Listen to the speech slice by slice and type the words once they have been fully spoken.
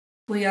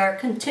We are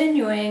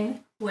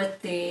continuing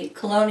with the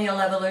colonial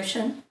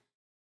evolution,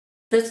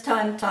 this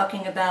time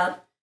talking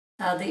about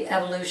the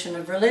evolution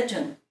of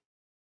religion.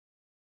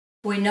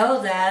 We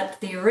know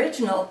that the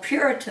original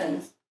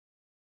Puritans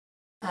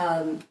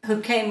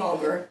who came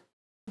over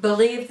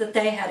believed that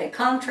they had a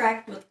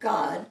contract with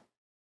God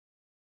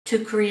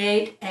to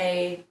create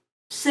a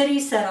city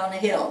set on a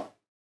hill,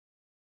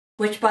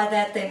 which by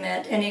that they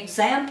meant an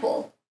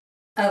example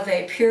of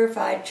a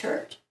purified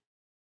church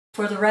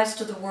for the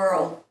rest of the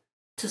world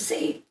to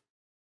see.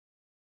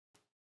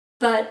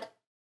 But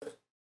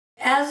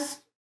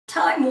as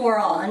time wore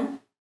on,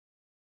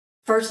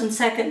 first and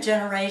second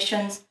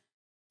generations,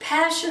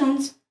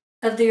 passions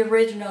of the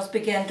originals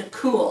began to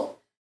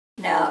cool.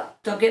 Now,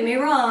 don't get me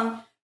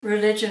wrong,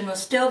 religion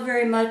was still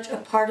very much a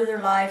part of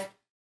their life,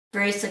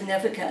 very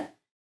significant.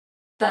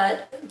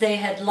 But they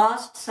had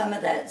lost some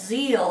of that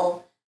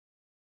zeal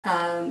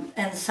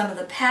and some of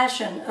the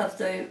passion of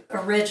the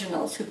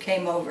originals who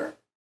came over.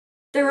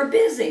 They were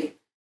busy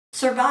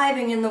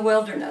surviving in the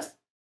wilderness,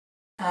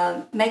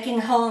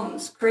 making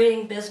homes,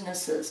 creating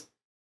businesses.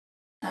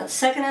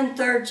 Second and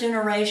third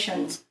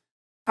generations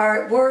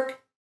are at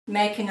work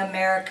making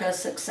America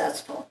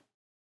successful.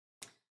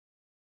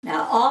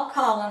 Now, all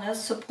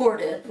colonists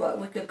supported what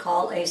we could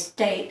call a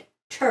state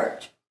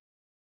church.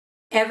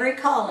 Every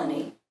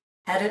colony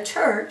had a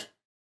church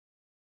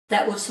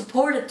that was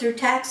supported through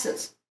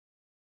taxes.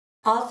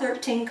 All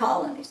 13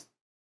 colonies.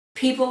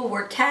 People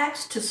were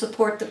taxed to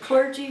support the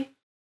clergy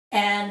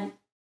and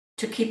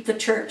to keep the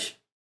church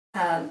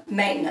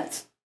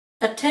maintenance.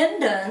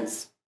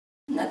 Attendance,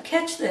 now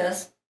catch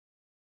this,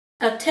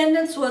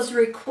 attendance was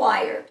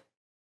required.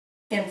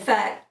 In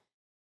fact,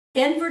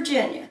 in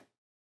Virginia,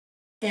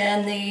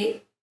 in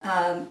the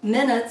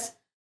minutes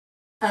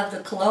of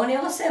the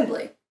Colonial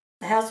Assembly,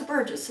 the House of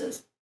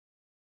Burgesses,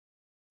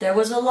 there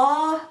was a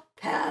law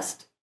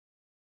passed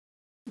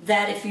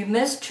that if you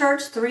missed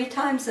church 3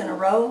 times in a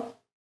row,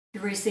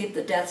 you received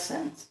the death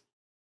sentence.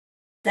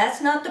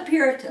 That's not the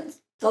Puritans.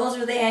 Those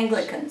are the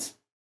Anglicans.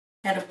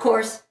 And of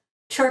course,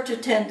 church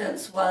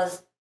attendance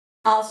was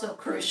also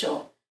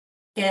crucial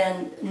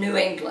in New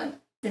England,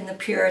 in the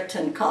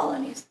Puritan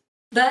colonies.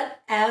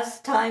 But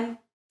as time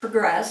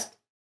progressed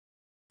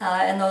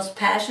and those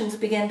passions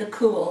began to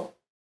cool,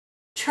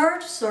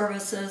 church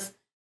services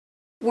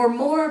were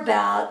more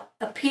about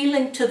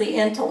appealing to the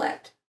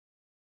intellect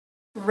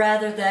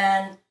rather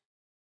than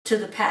to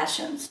the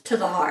passions, to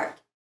the heart.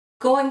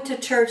 Going to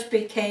church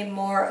became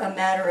more a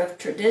matter of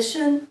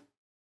tradition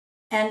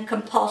and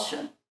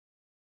compulsion,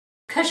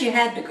 because you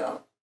had to go.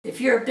 If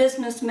you're a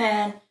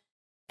businessman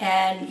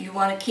and you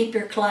want to keep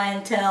your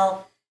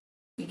clientele,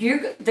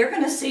 they're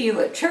going to see you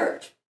at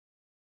church.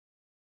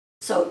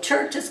 So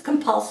church is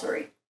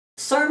compulsory.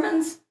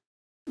 Sermons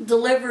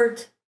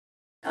delivered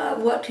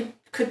what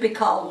could be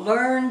called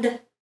learned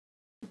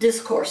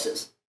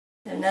discourses.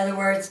 In other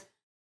words,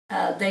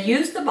 they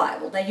used the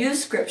Bible, they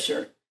used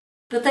Scripture,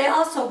 but they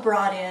also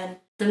brought in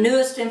the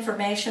newest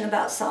information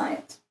about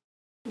science,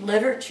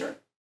 literature,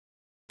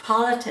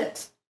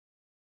 politics.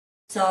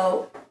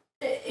 So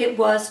it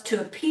was to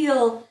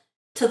appeal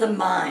to the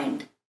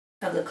mind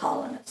of the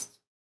colonists.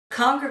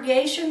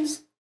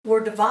 Congregations were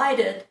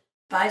divided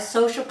by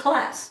social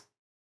class.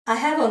 I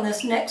have on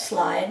this next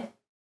slide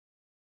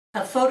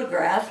a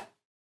photograph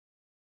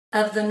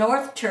of the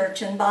North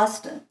Church in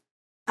Boston.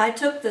 I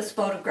took this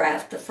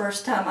photograph the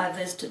first time I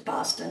visited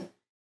Boston,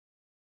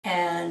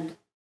 and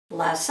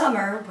last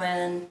summer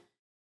when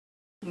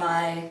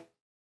my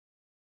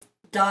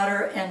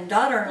daughter and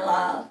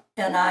daughter-in-law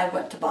and I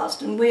went to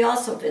Boston, we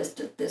also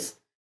visited this.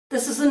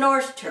 This is the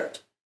North Church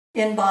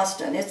in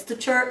Boston. It's the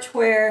church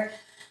where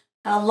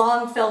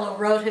Longfellow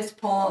wrote his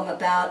poem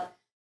about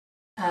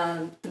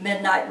the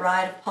midnight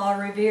ride of Paul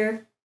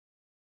Revere.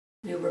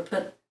 We were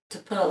put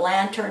a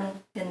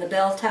lantern in the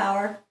bell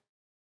tower.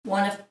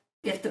 One,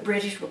 if the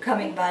British were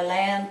coming by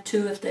land,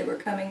 2, if they were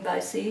coming by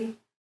sea.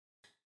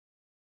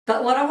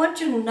 But what I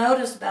want you to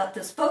notice about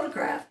this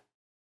photograph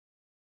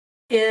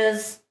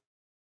is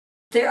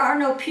there are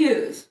no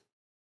pews,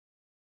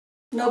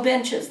 no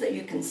benches that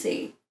you can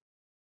see.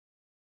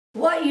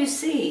 What you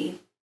see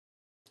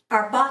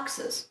are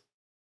boxes.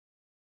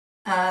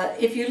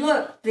 If you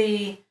look,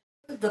 the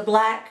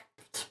black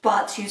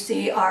spots you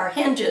see are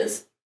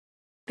hinges,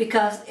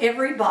 because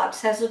every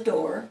box has a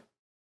door,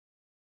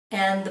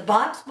 and the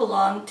box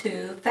belonged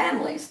to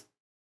families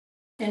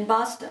in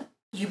Boston.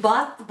 You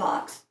bought the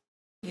box.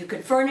 You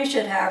could furnish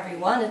it however you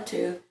wanted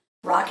to,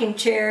 rocking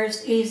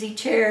chairs, easy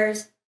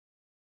chairs,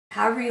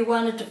 however you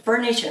wanted to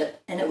furnish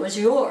it, and it was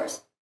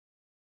yours.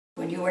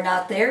 When you were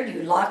not there,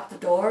 you locked the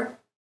door.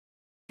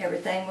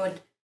 Everything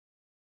would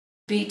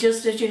be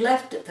just as you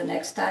left it the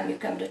next time you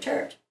come to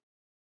church.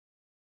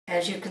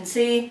 As you can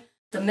see,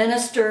 the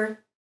minister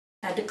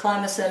had to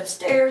climb a set of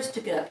stairs to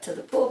get up to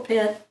the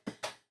pulpit.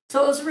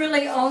 So it was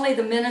really only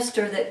the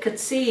minister that could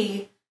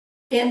see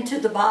into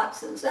the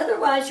boxes.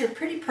 Otherwise, you're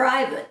pretty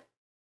private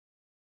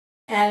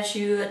as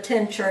you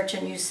attend church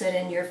and you sit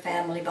in your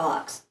family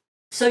box.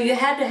 So you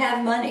had to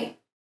have money.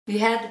 You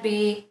had to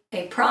be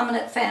a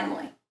prominent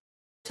family.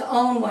 to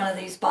own one of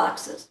these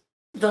boxes.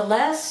 The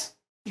less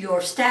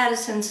your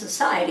status in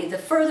society, the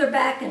further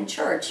back in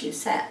church you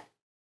sat.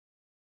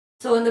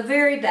 So in the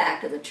very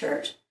back of the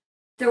church,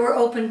 there were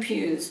open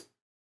pews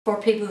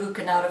for people who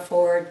could not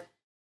afford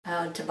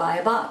to buy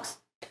a box.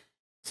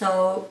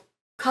 So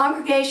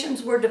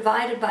congregations were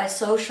divided by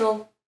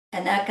social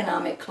and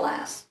economic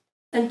class.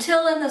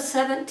 Until in the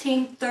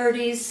 1730s,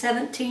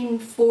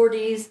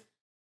 1740s,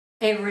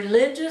 a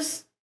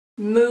religious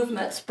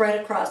movement spread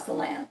across the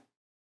land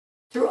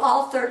through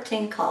all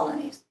 13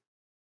 colonies.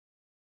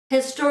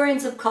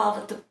 Historians have called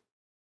it the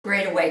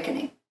Great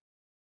Awakening.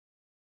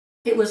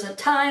 It was a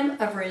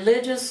time of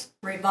religious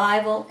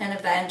revival and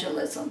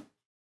evangelism.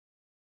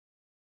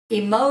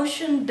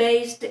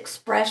 Emotion-based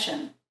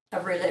expression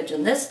of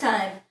religion. This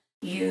time,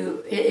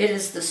 it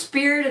is the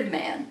spirit of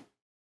man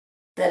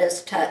that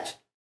is touched.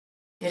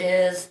 It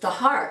is the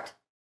heart,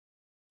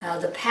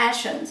 the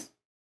passions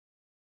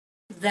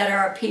that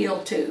are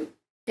appealed to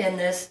in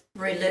this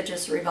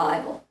religious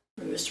revival,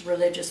 this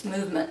religious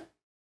movement.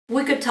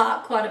 We could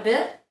talk quite a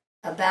bit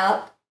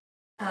about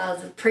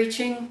the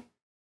preaching,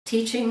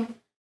 teaching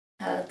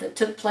that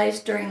took place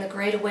during the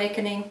Great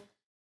Awakening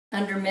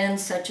under men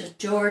such as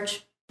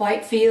George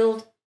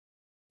Whitefield,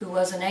 who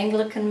was an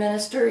Anglican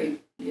minister.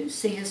 You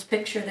see his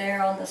picture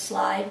there on the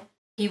slide.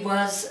 He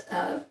was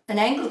an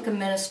Anglican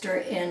minister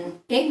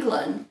in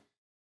England,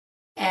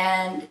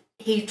 and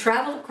he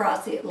traveled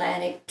across the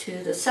Atlantic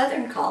to the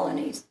southern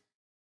colonies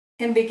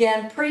and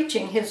began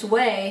preaching his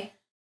way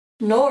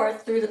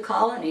north through the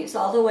colonies,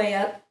 all the way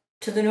up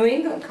to the New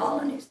England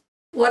colonies.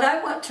 What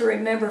I want to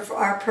remember for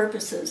our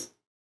purposes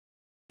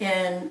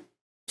in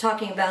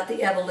talking about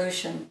the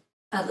evolution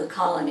of the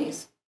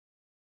colonies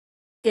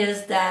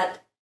is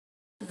that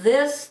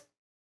this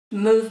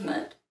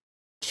movement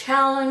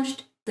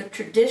challenged the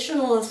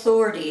traditional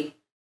authority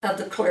of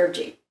the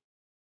clergy.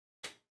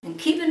 And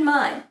keep in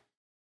mind,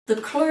 the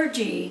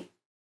clergy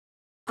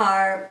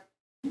they're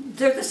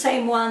the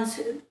same ones,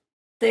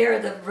 they're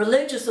the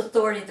religious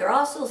authority, they're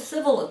also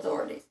civil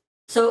authorities.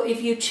 So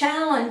if you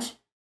challenge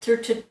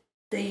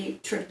the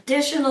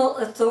traditional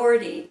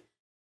authority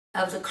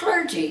of the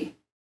clergy,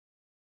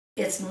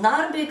 it's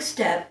not a big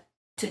step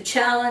to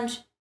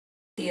challenge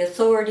the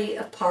authority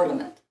of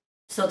Parliament.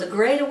 So the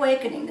Great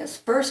Awakening, this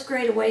first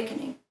Great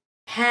Awakening,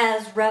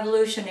 has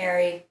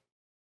revolutionary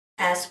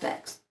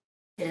aspects.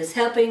 It is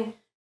helping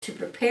to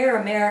prepare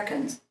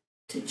Americans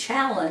to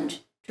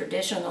challenge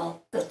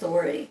traditional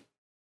authority.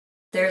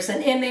 There's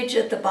an image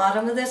at the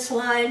bottom of this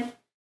slide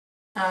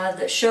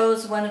that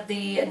shows one of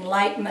the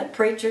Enlightenment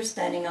preachers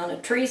standing on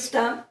a tree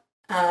stump,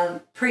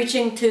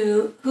 preaching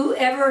to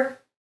whoever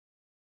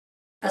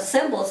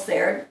assembles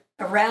there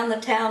around the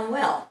town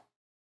well.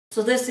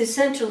 So this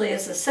essentially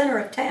is the center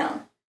of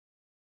town.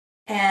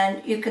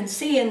 And you can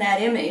see in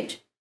that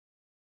image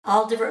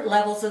all different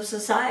levels of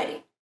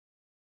society.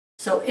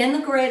 So in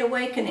the Great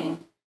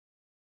Awakening,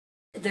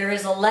 there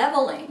is a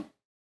leveling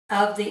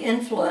of the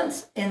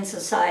influence in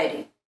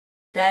society.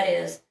 That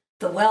is,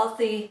 the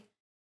wealthy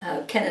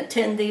can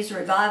attend these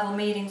revival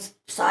meetings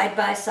side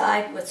by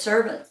side with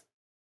servants,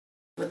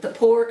 with the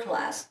poor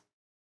class.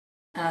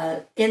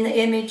 In the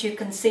image, you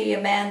can see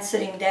a man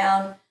sitting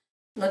down,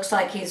 looks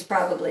like he's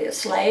probably a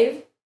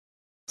slave,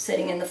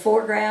 sitting in the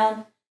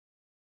foreground.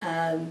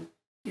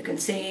 You can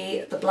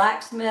see the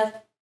blacksmith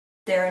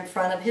there in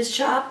front of his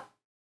shop,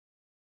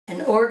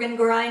 an organ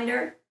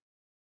grinder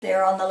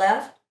there on the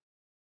left,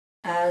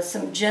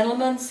 some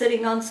gentlemen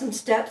sitting on some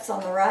steps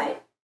on the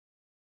right,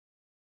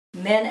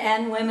 men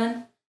and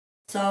women.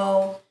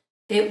 So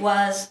it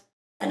was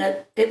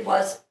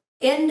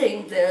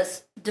ending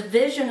this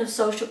division of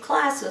social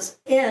classes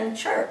in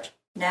church.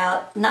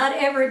 Now, not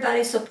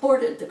everybody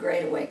supported the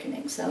Great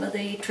Awakening. Some of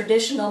the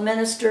traditional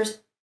ministers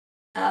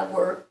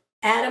were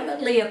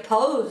adamantly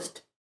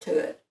opposed to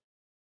it.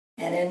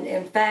 And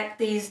in fact,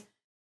 these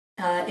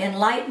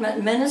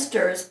Enlightenment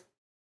ministers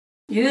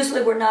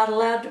usually were not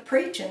allowed to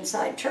preach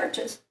inside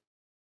churches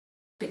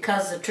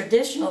because the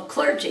traditional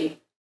clergy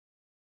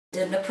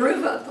didn't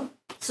approve of them.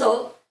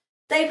 So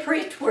they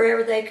preached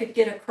wherever they could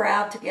get a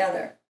crowd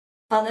together.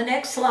 On the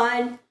next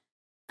slide,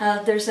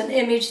 there's an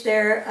image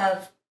there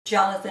of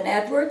Jonathan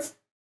Edwards,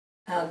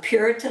 a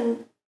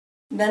Puritan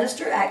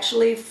minister,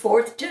 actually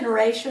fourth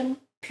generation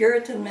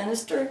Puritan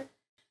minister.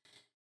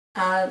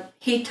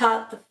 He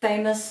taught the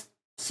famous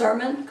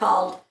sermon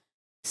called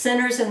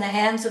Sinners in the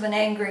Hands of an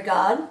Angry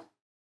God.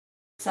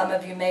 Some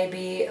of you may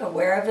be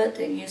aware of it.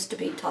 It used to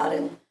be taught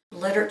in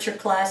literature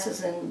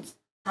classes in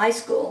high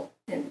school,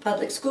 in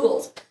public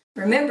schools.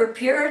 Remember,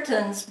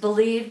 Puritans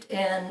believed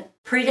in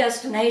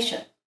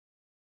predestination,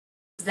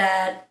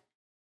 that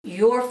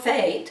your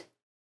fate,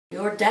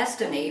 your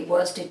destiny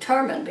was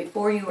determined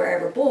before you were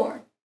ever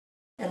born,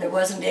 and there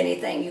wasn't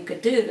anything you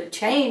could do to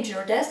change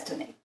your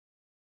destiny.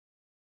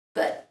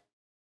 But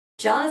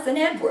Jonathan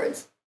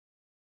Edwards,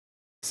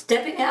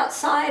 stepping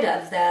outside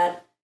of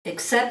that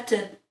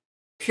accepted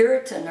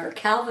Puritan or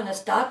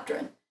Calvinist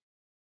doctrine,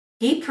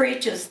 he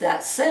preaches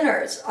that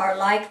sinners are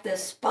like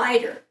this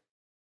spider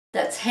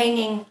that's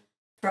hanging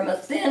from a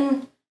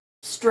thin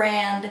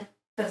strand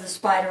of the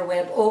spider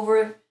web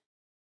over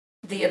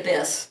the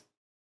abyss,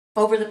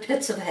 over the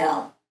pits of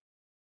hell.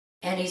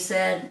 And he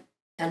said,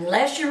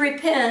 unless you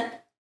repent,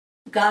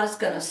 God is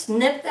going to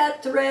snip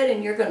that thread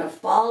and you're going to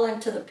fall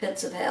into the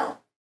pits of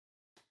hell.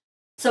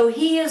 So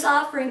he is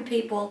offering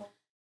people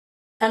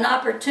an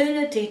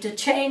opportunity to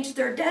change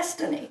their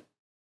destiny.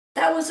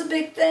 That was a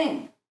big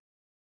thing.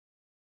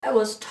 That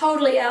was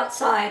totally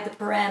outside the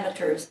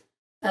parameters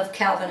of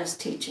Calvinist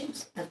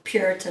teachings, of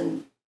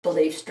Puritan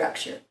belief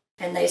structure.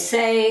 And they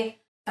say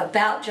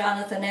about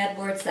Jonathan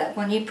Edwards that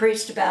when he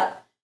preached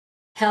about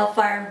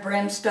hellfire and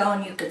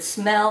brimstone, you could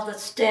smell the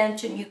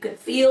stench and you could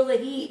feel the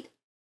heat.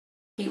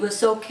 He was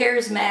so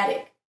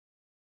charismatic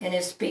in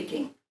his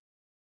speaking.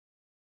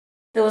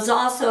 There was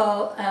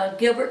also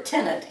Gilbert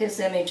Tennant, his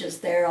image is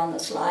there on the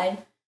slide.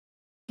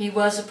 He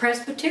was a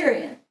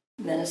Presbyterian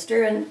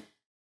minister, and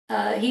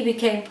he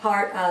became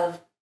part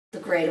of the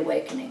Great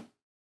Awakening.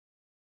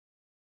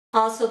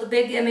 Also, the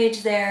big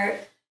image there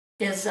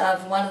is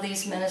of one of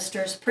these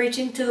ministers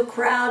preaching to a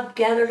crowd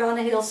gathered on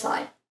a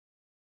hillside.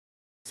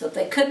 So if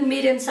they couldn't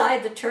meet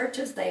inside the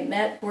churches, they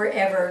met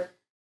wherever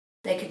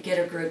they could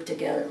get a group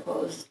together,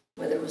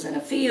 whether it was in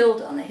a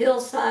field, on a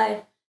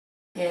hillside,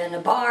 in a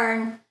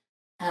barn,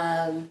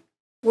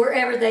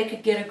 wherever they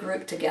could get a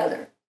group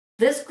together.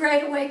 This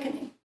Great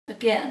Awakening,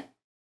 again,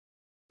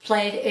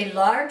 played a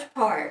large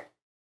part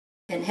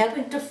in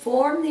helping to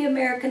form the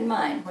American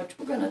mind, which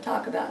we're going to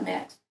talk about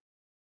next,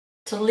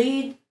 to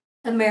lead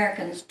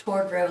Americans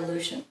toward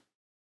revolution.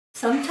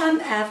 Sometime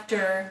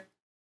after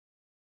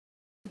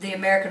the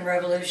American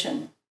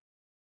Revolution,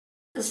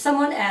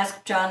 someone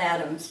asked John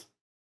Adams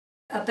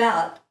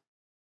about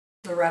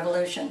the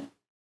revolution.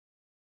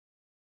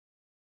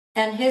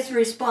 And his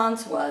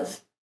response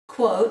was,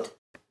 quote,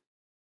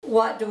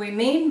 "What do we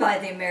mean by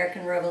the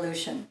American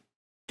Revolution?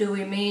 Do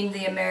we mean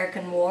the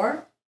American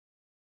War?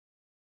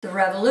 The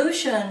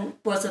revolution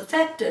was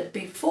effected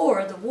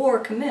before the war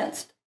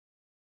commenced.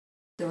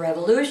 The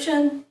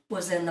revolution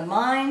was in the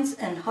minds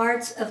and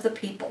hearts of the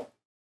people.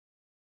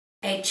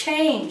 A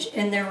change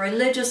in their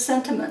religious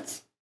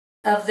sentiments,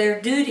 of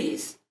their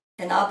duties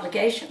and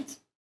obligations.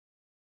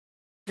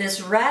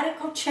 This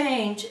radical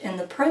change in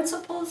the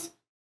principles,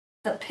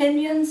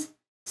 opinions,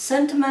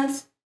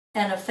 sentiments,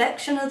 and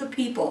affection of the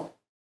people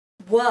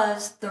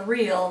was the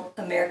real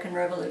American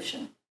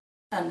Revolution,"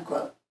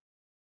 unquote.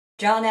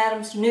 John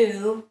Adams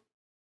knew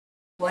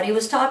what he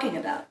was talking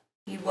about.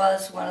 He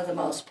was one of the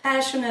most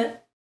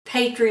passionate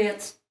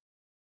patriots,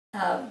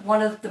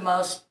 one of the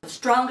most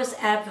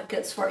strongest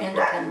advocates for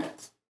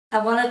independence. I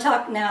want to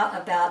talk now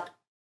about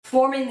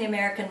forming the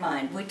American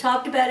mind. We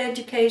talked about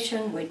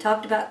education, we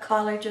talked about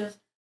colleges,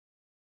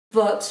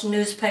 books,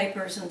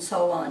 newspapers, and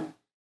so on.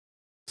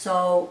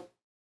 So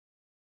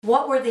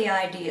what were the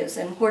ideas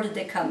and where did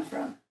they come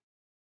from?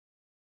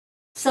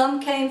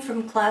 Some came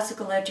from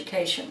classical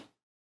education,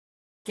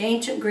 the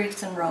ancient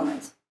Greeks and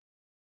Romans,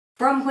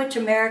 from which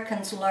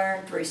Americans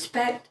learned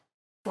respect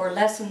for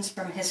lessons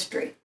from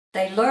history.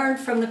 They learned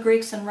from the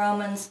Greeks and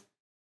Romans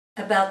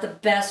about the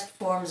best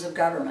forms of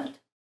government.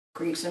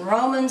 Greeks and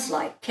Romans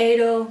like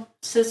Cato,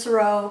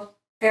 Cicero,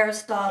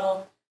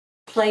 Aristotle,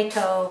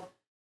 Plato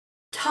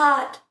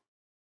taught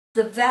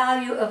the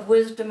value of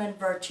wisdom and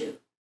virtue.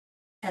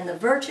 And the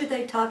virtue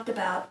they talked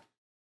about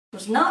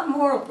was not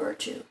moral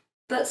virtue,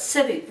 but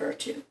civic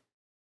virtue.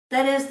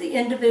 That is the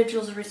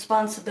individual's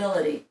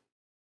responsibility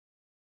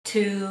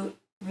to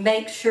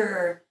make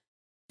sure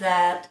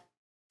that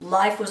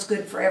life was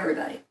good for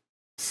everybody.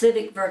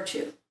 Civic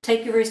virtue.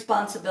 Take your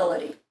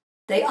responsibility.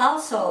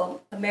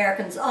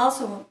 Americans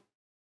also,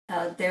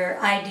 their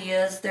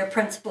ideas, their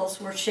principles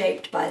were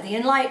shaped by the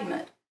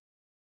Enlightenment,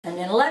 an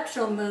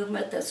intellectual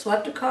movement that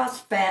swept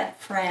across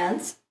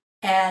France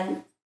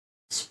and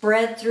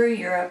spread through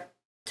Europe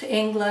to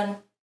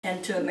England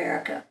and to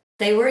America.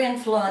 They were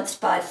influenced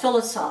by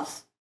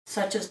philosophers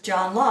such as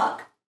John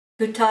Locke,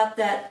 who taught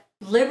that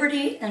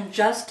liberty and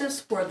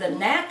justice were the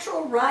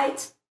natural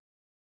rights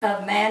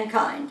of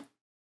mankind,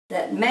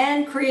 that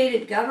man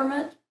created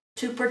government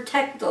to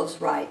protect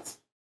those rights.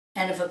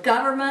 And if a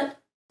government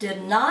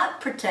did not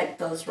protect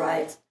those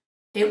rights,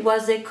 it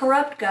was a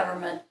corrupt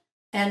government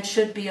and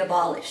should be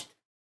abolished.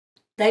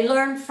 They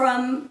learned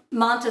from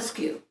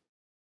Montesquieu,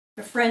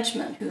 a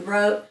Frenchman who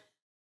wrote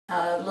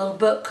a little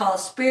book called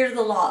Spirit of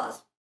the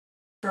Laws.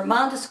 From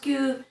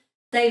Montesquieu,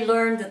 they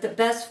learned that the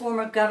best form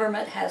of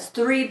government has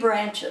 3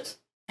 branches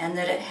and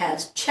that it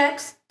has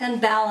checks and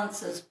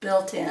balances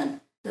built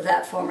in to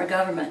that form of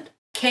government.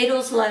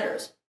 Cato's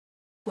letters,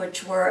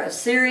 which were a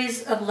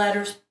series of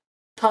letters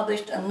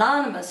published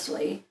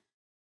anonymously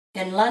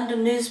in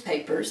London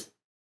newspapers,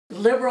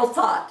 liberal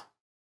thought,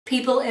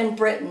 people in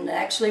Britain,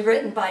 actually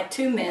written by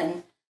 2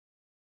 men,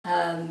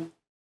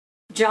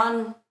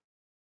 John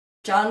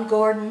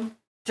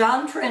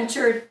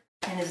Trenchard,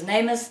 and his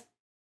name has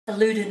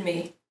eluded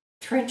me,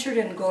 Trenchard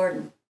and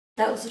Gordon.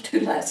 That was the 2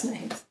 last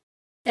names.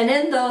 And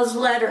in those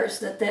letters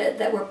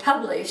that were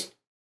published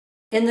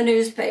in the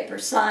newspaper,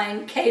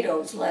 signed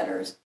Cato's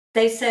letters,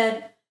 they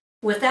said,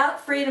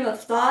 "Without freedom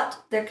of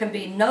thought, there can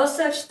be no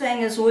such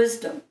thing as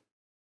wisdom.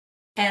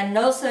 and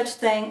no such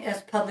thing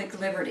as public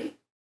liberty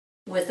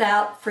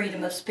without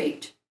freedom of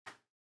speech,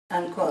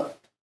 unquote.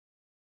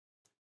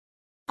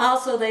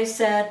 Also, they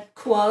said,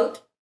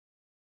 quote,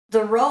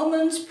 the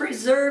Romans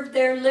preserved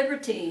their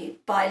liberty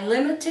by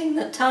limiting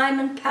the time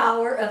and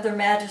power of their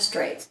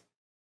magistrates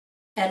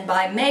and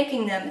by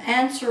making them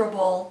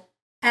answerable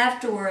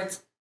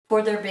afterwards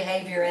for their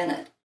behavior in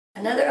it.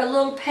 A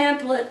little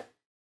pamphlet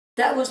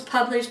that was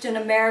published in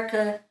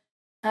America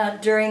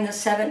during the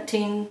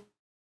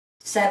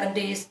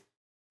 1770s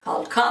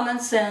called Common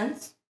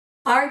Sense,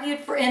 argued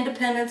for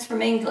independence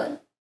from England.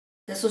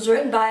 This was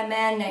written by a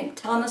man named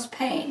Thomas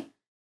Paine,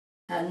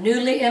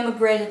 newly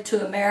immigrated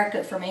to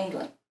America from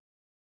England.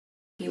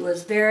 He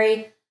was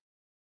very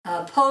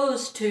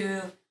opposed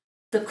to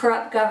the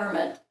corrupt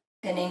government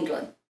in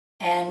England,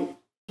 and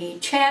he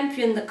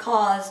championed the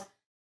cause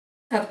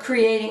of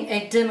creating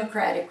a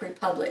democratic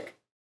republic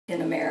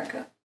in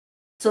America.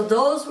 So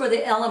those were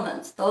the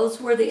elements,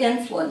 those were the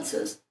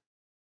influences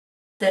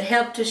that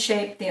helped to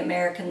shape the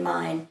American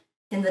mind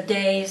in the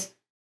days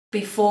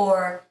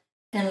before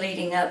and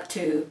leading up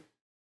to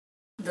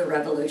the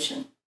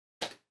Revolution.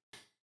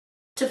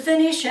 To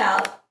finish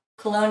out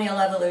colonial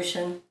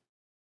evolution,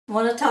 I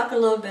want to talk a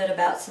little bit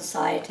about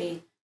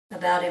society,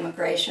 about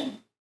immigration.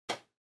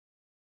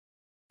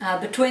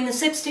 Between the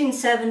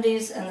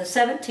 1670s and the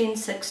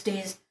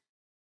 1760s,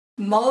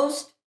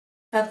 most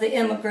of the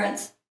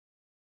immigrants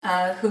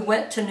who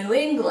went to New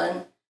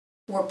England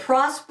were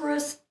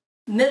prosperous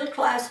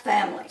middle-class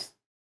families.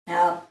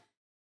 Now,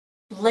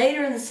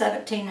 later in the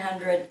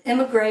 1700s,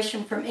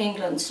 immigration from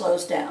England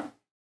slows down.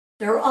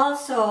 There were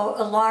also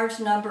a large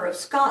number of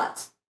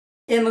Scots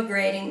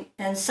immigrating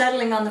and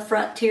settling on the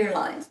frontier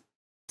lines,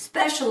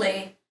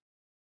 especially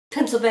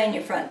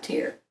Pennsylvania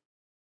frontier.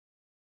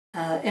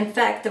 In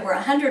fact, there were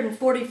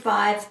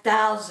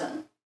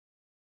 145,000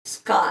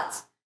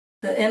 Scots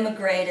that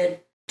immigrated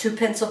to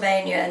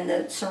Pennsylvania and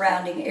the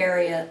surrounding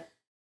area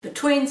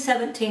between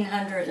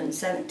 1700 and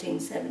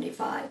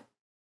 1775.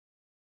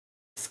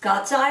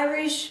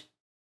 Scots-Irish,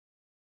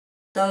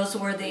 those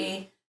were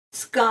the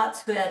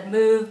Scots who had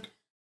moved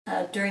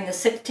during the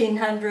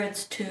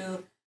 1600s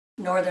to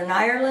Northern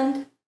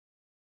Ireland.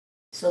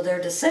 So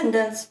their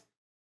descendants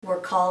were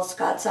called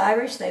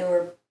Scots-Irish. They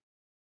were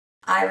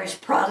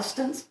Irish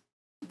Protestants.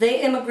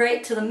 They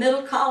immigrate to the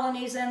middle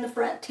colonies and the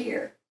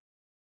frontier,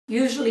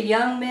 usually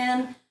young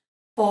men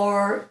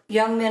or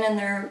young men and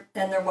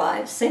their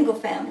wives, single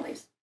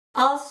families.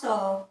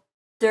 Also,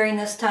 during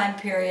this time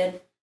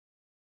period,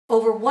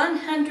 over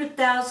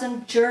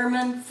 100,000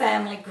 German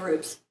family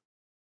groups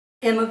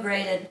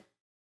immigrated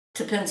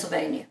to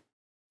Pennsylvania.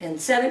 In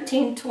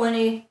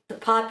 1720, the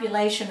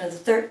population of the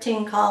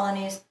 13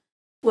 colonies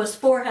was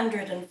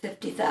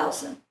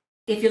 450,000.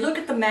 If you look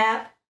at the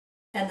map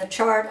and the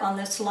chart on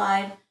this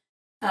slide,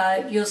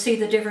 you'll see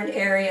the different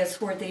areas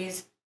where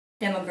these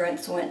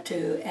immigrants went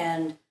to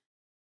and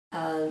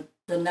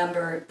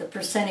the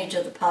percentage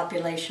of the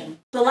population.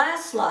 The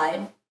last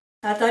slide,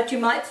 I thought you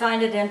might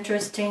find it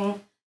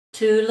interesting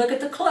to look at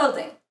the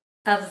clothing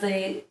of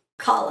the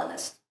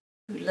colonists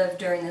who lived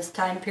during this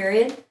time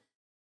period.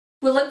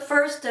 We'll look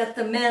first at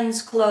the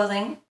men's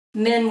clothing.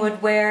 Men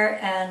would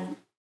wear an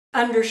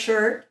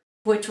undershirt,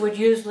 which would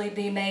usually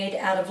be made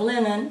out of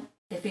linen,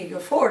 if he could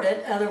afford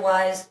it,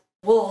 otherwise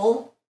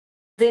wool.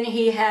 Then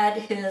he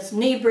had his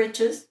knee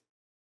breeches,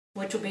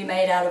 which would be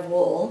made out of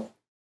wool,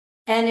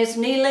 and his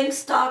knee-length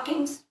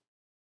stockings,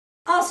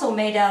 also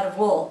made out of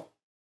wool.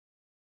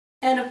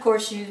 And of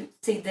course you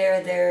see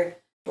there their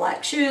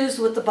black shoes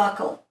with the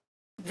buckle.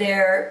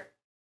 Their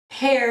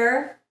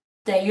hair,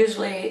 they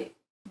usually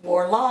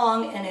wore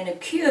long and in a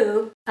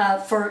queue.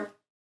 For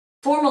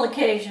formal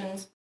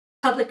occasions,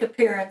 public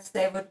appearance,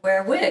 they would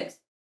wear wigs,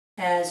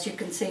 as you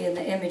can see in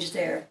the image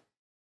there.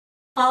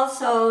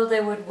 Also,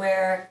 they would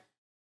wear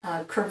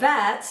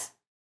cravats,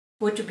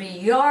 which would be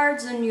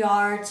yards and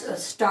yards of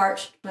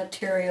starched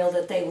material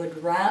that they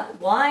would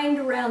wind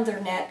around their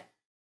neck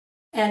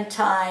and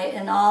tie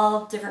in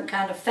all different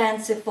kind of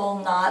fanciful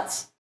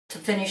knots to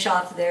finish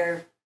off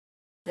their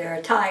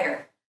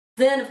attire.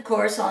 Then, of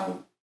course,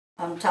 on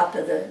top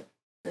of the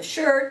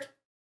shirt,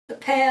 the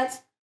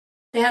pants,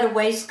 they had a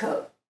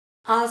waistcoat,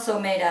 also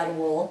made out of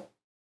wool,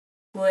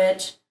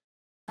 which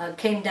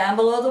came down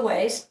below the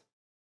waist,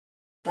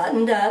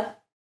 buttoned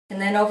up, and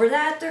then over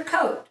that, their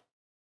coat,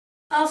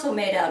 also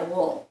made out of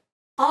wool.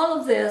 All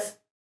of this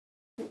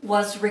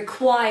was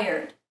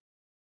required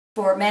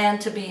for a man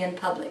to be in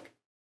public.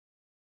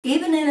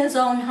 Even in his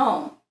own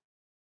home,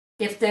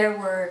 if there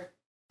were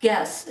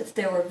guests, if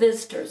there were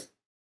visitors,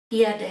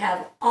 he had to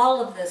have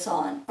all of this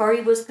on, or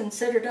he was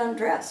considered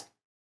undressed.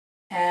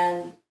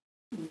 And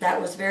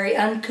that was very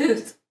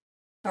uncouth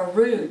or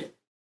rude.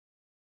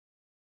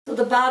 So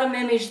the bottom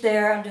image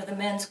there under the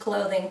men's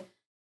clothing,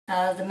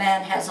 the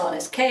man has on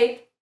his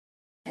cape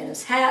and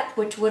his hat,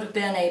 which would have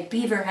been a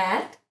beaver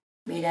hat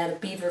made out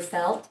of beaver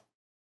felt,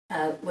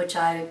 which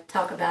I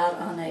talk about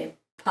on a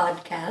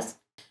podcast.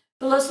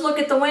 But let's look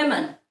at the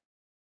women.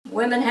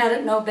 Women had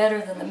it no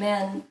better than the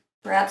men,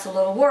 perhaps a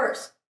little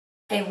worse.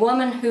 A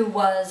woman who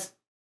was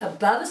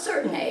above a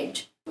certain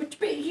age, which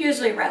would be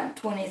usually around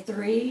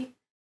 23,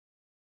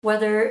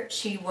 whether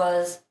she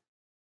was,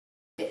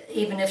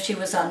 even if she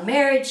was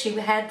unmarried, she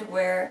had to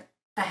wear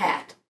a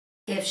hat.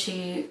 If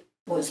she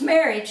was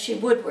married, she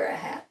would wear a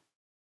hat.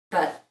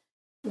 But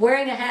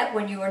wearing a hat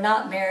when you were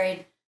not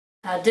married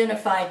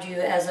identified you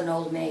as an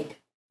old maid.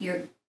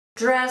 Your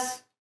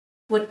dress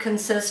would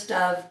consist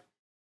of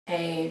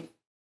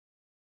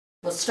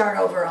we'll start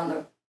over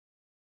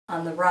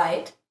on the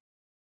right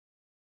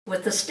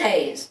with the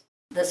stays.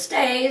 The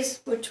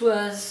stays, which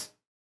was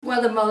one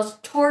of the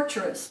most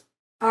torturous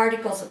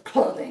articles of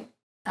clothing,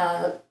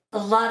 a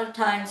lot of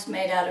times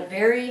made out of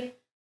very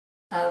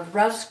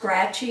rough,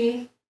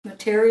 scratchy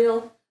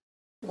material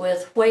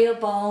with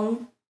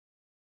whalebone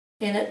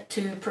in it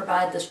to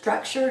provide the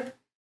structure.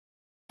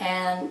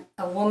 And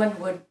a woman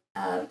would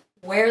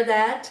wear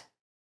that,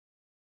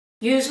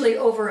 usually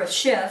over a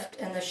shift,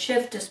 and the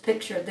shift is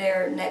pictured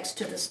there next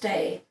to the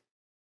stay.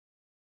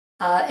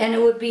 And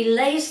it would be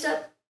laced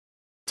up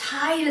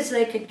tight as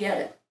they could get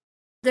it.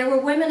 There were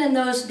women in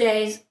those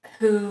days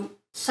who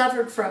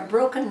suffered from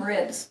broken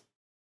ribs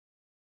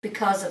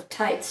because of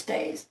tight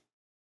stays.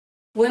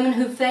 Women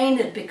who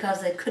fainted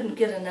because they couldn't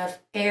get enough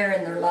air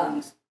in their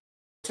lungs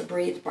to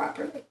breathe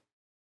properly.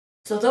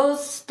 So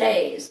those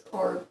stays,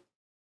 or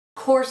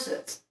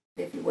corsets,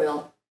 if you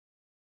will,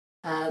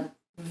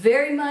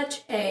 very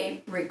much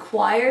a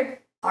required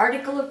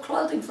article of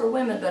clothing for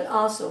women, but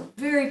also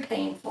very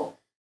painful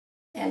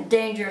and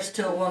dangerous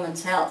to a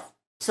woman's health.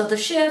 So the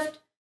shift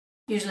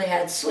usually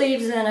had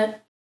sleeves in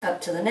it, up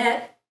to the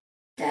neck,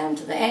 down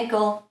to the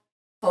ankle.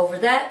 Over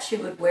that, she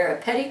would wear a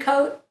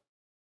petticoat,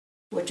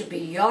 which would be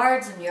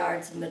yards and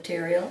yards of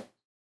material,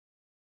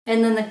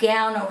 and then the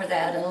gown over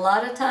that. And a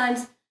lot of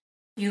times,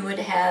 you would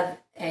have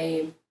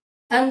a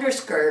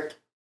underskirt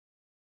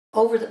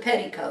over the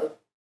petticoat,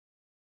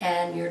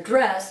 and your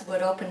dress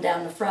would open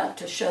down the front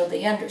to show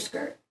the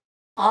underskirt.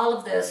 All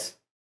of this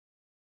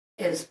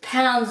is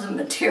pounds of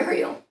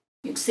material.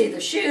 You can see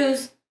the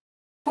shoes,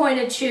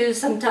 pointed shoes,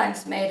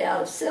 sometimes made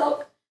out of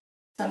silk,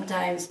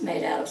 sometimes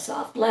made out of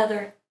soft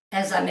leather.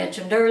 As I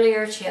mentioned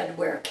earlier, she had to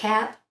wear a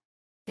cap.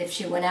 If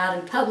she went out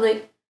in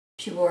public,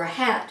 she wore a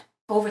hat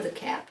over the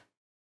cap.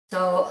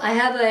 So I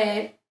have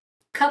a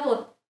couple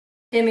of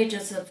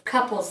images of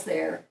couples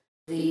there.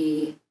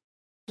 The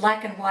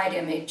black and white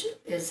image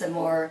is a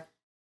more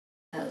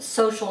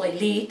social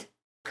elite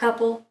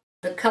couple.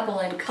 The couple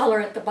in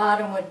color at the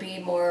bottom would be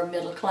more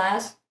middle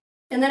class.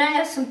 And then I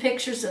have some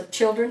pictures of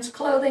children's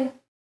clothing.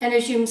 And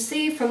as you can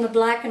see from the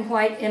black and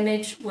white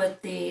image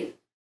with the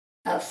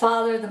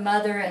father, the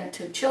mother, and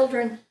two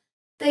children,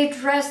 they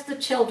dressed the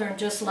children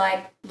just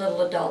like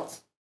little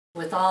adults,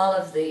 with all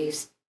of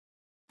these,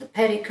 the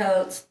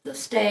petticoats, the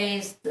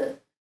stays, the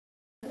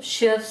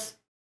shifts,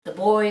 the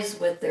boys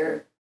with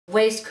their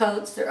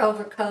waistcoats, their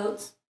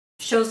overcoats,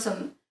 show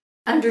some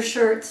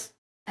undershirts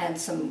and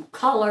some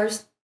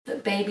collars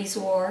that babies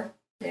wore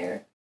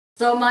there.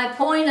 So my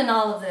point in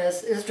all of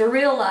this is to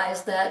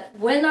realize that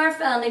when our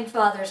founding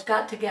fathers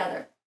got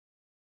together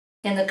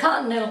in the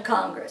Continental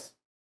Congress,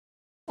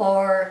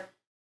 or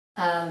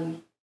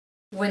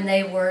when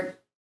they were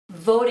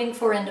voting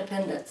for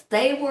independence,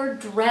 they were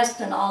dressed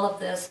in all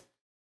of this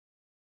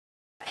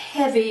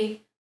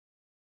heavy,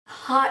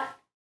 hot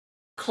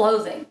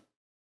clothing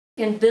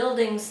in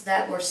buildings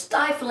that were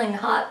stifling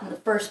hot in the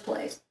first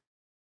place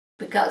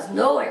because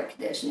no air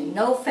conditioning,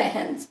 no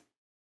fans.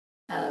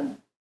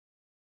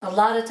 A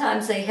lot of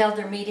times they held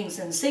their meetings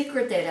in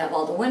secret. They'd have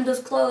all the windows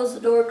closed, the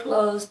door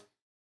closed.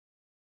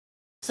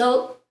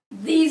 So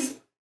these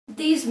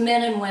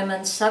men and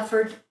women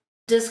suffered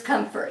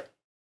discomfort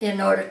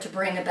in order to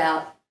bring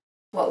about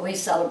what we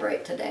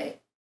celebrate today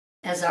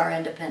as our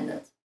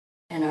independence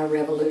and our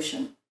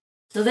revolution.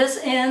 So this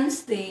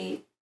ends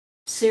the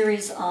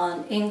series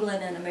on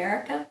England and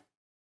America.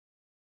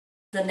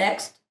 The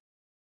next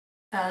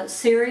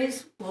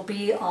series will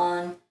be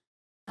on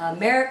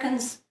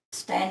Americans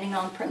standing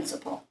on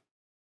principle.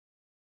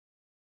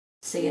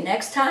 See you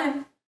next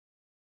time.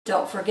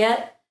 Don't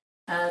forget,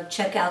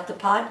 check out the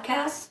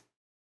podcasts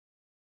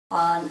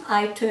on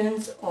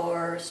iTunes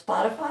or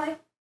Spotify.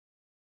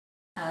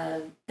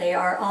 They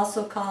are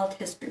also called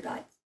History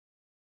Bites.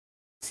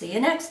 See you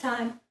next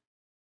time.